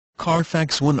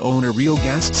CARFAX One Owner Real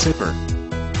Gas Sipper.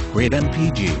 Great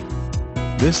MPG.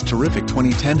 This terrific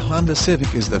 2010 Honda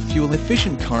Civic is the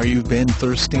fuel-efficient car you've been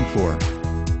thirsting for.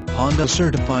 Honda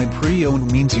Certified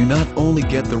Pre-Owned means you not only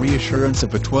get the reassurance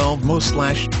of a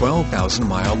 12,000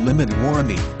 mile limited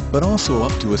warranty, but also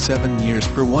up to a 7 years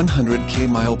per 100k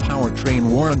mile powertrain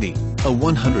warranty, a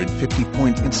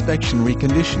 150-point inspection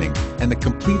reconditioning, and a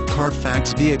complete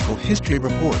CARFAX vehicle history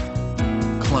report.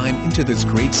 Climb into this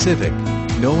great Civic,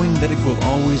 knowing that it will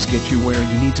always get you where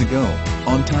you need to go,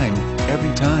 on time,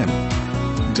 every time.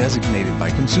 Designated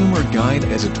by Consumer Guide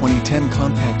as a 2010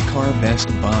 compact car best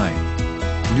buy.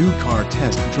 New car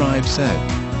test drive said.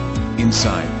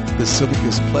 Inside, the Civic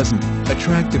is pleasant,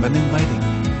 attractive and inviting.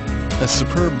 A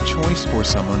superb choice for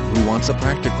someone who wants a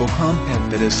practical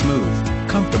compact that is smooth,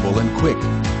 comfortable and quick.